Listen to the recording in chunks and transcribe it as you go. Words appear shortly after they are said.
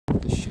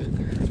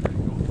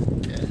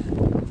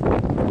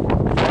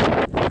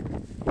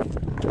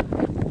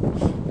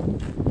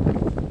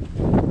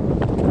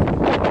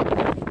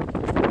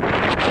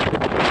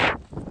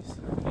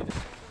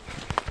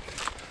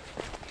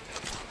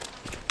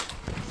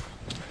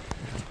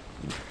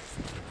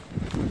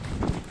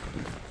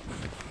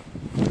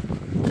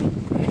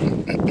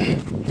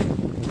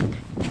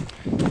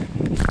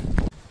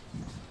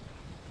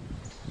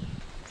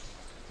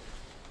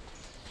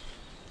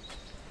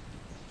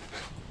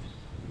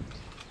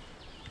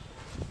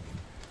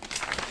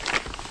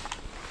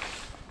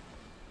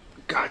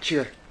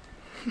Gotcha.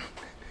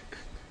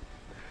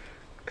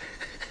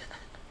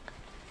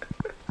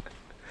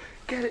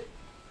 Get it.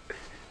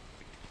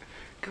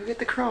 Go get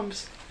the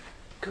crumbs.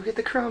 Go get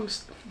the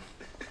crumbs.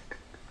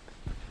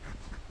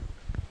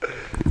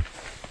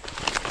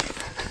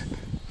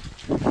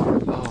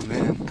 Oh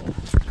man,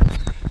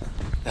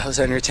 that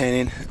was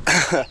entertaining.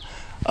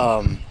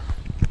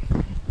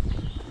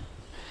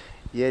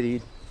 Yeah,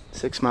 dude.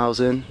 6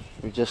 miles in,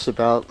 we're just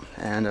about,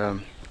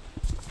 and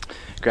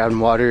grabbing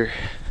water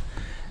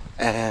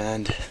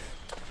and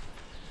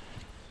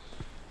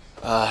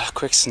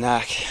quick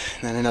snack,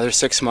 and then another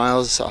 6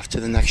 miles off to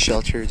the next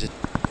shelter.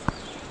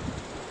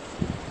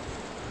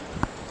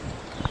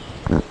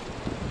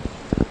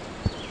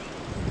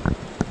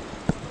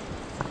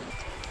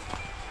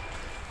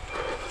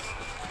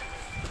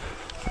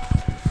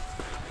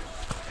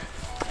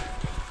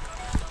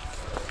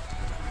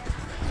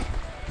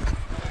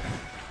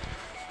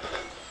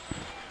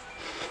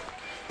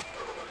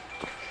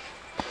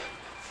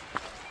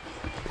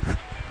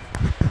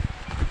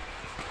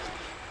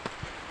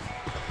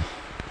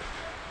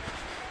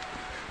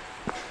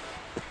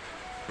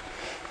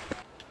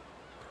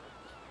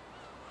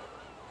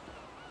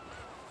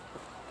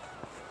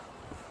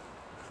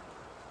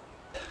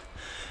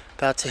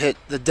 About to hit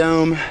the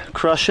dome,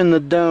 crushing the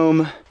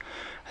dome.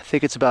 I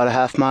think it's about a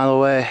 ½ mile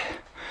away.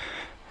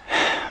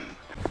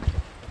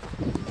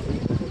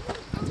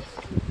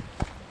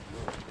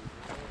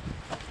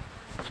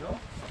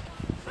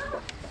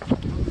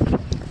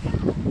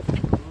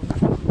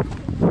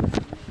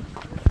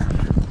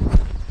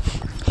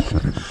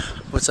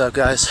 What's up,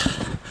 guys?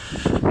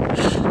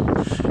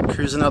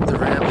 Cruising up the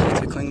ramp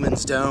to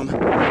Klingman's Dome,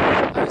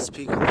 highest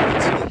peak on the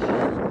mountain,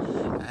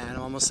 and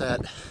I'm almost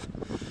at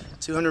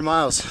 200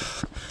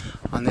 miles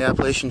on the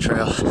Appalachian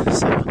Trail. So, show you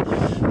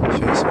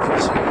some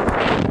views here.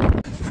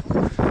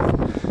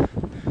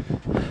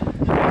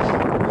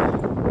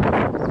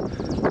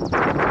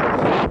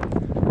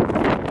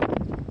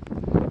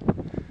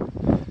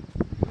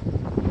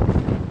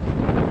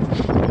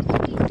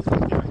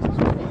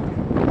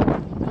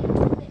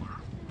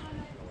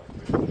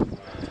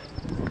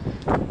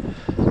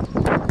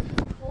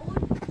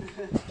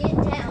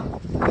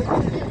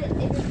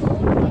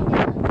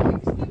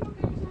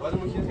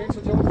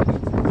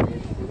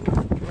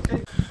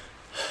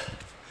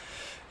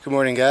 Good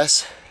morning,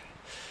 guys.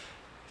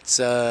 It's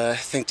I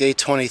think day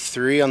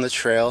 23 on the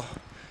trail.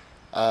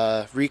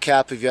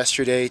 Recap of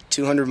yesterday: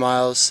 200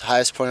 miles,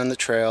 highest point on the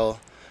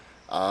trail,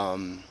 a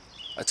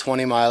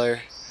 20 miler,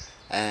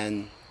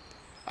 and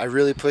I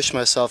really pushed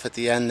myself at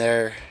the end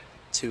there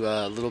to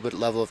a little bit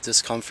level of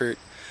discomfort,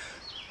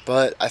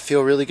 but I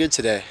feel really good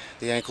today.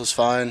 The ankle's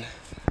fine,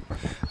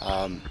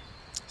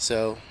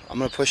 so I'm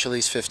gonna push at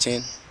least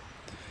 15.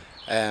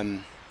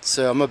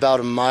 So I'm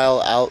about a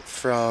mile out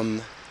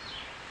from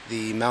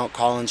the Mount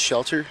Collins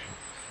shelter,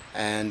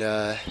 and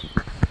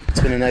it's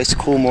been a nice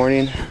cool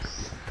morning.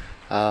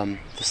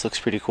 This looks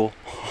pretty cool.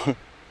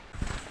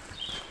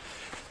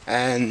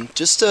 And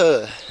just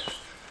a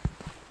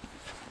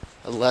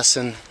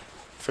lesson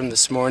from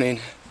this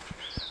morning.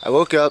 I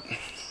woke up,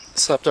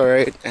 slept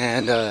alright,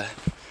 and I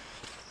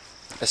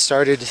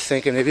started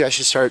thinking maybe I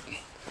should start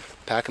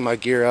packing my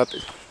gear up.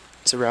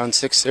 It's around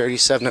 6:30,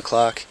 7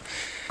 o'clock,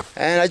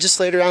 and I just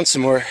laid around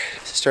some more,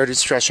 started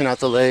stretching out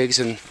the legs,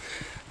 and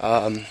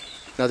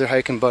another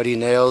hiking buddy,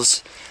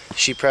 Nails,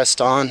 she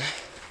pressed on,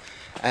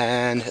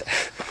 and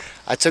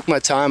I took my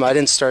time. I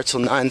didn't start till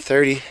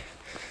 9:30,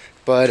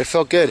 but it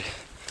felt good.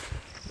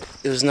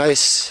 It was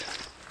nice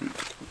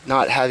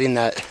not having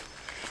that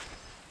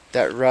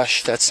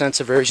rush, that sense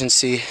of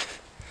urgency,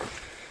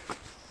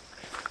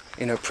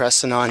 you know,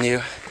 pressing on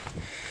you.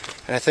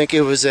 And I think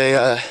it was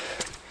an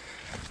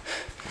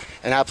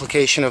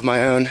application of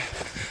my own.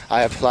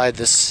 I applied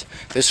this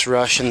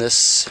rush and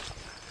this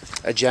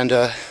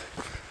agenda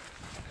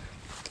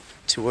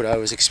to what I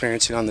was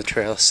experiencing on the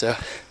trail. So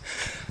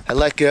I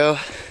let go,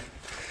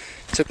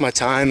 took my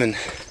time, and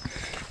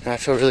I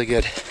feel really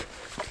good.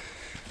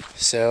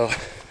 So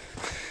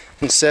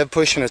instead of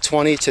pushing a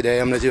 20 today,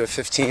 I'm going to do a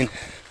 15.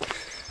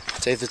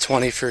 Save the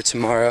 20 for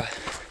tomorrow.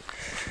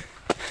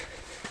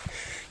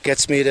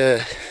 Gets me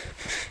to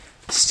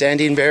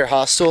Standing Bear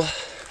Hostel,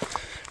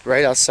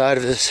 right outside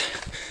of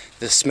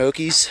the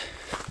Smokies.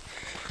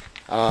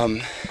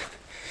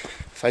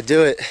 If I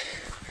do it,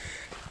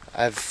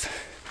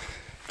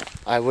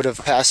 I would have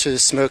passed through the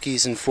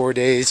Smokies in 4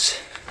 days.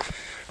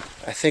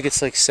 I think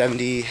it's like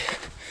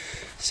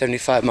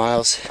 75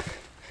 miles.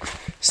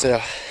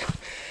 So,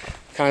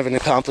 kind of an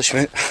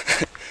accomplishment.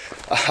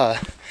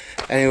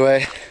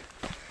 Anyway,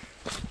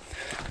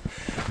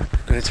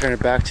 I'm gonna turn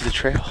it back to the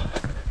trail.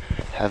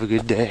 Have a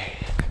good day.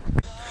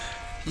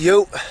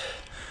 Yo!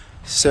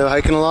 So,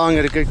 hiking along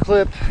at a good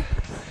clip.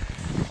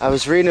 I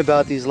was reading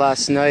about these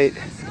last night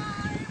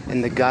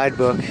in the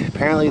guidebook.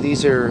 Apparently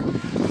these are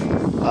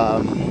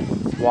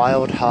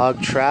wild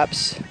hog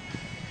traps,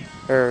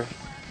 or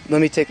let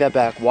me take that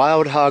back,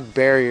 wild hog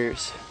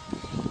barriers.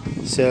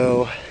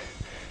 So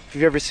if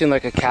you've ever seen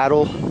like a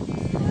cattle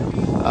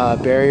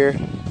barrier,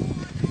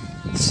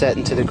 set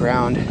into the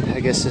ground. I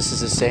guess this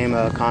is the same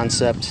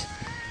concept,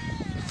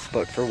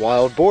 but for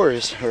wild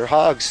boars or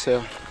hogs. So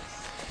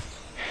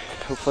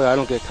hopefully I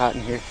don't get caught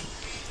in here.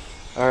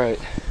 All right,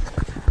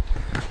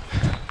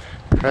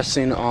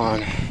 pressing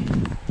on.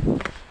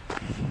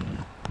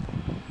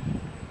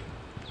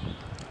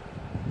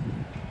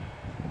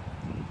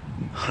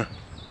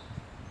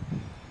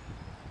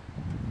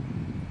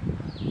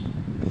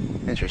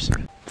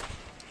 Interesting.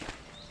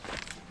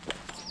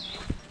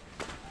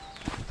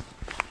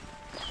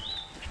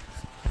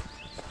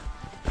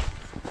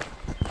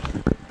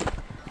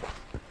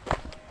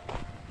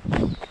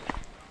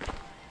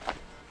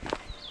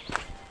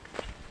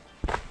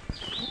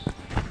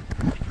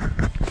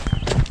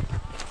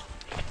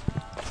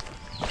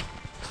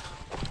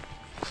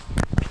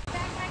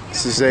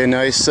 This is a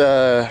nice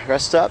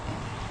rest stop.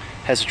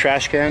 Has a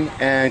trash can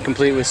and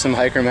complete with some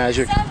hiker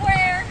magic.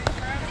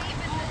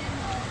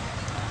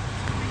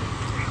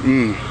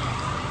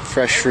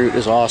 Fresh fruit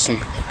is awesome.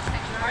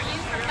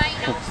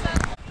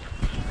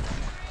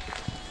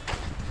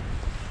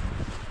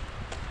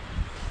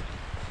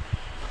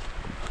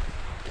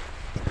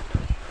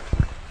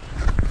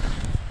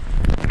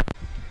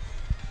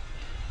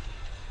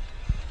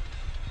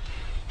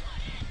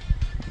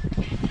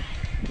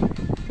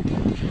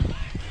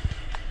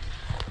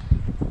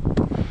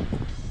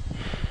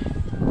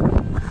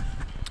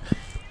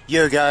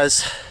 Yo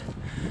guys,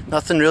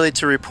 nothing really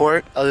to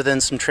report other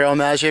than some trail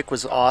magic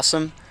was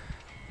awesome.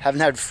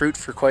 Haven't had fruit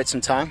for quite some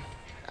time.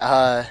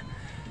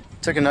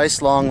 Took a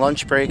nice long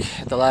lunch break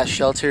at the last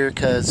shelter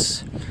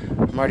because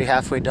I'm already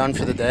halfway done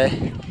for the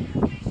day.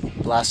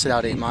 Blasted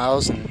out 8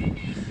 miles, and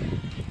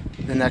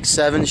the next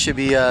 7 should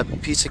be a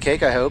piece of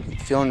cake, I hope.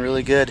 Feeling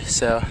really good.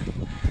 So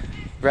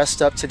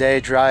rest up today,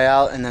 dry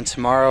out, and then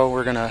tomorrow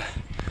we're gonna,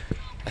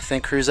 I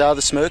think, cruise out of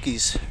the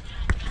Smokies.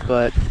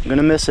 But I'm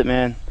gonna miss it,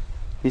 man.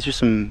 These are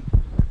some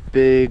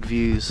big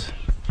views.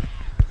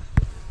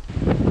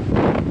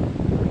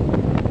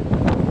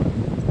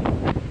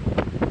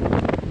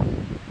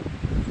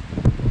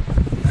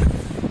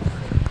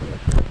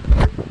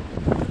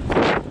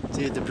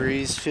 Dude, the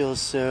breeze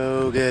feels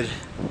so good.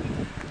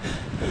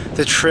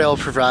 The trail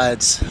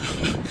provides.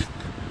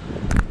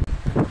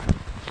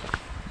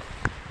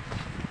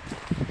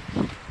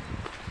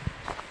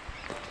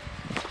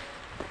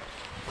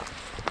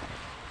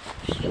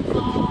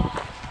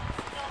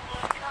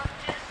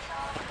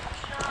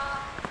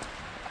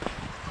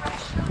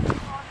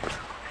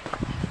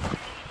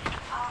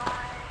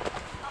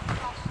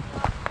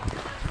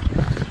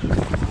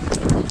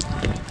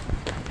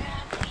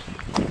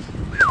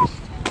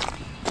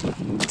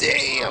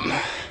 Damn,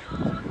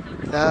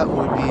 that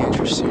would be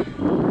interesting.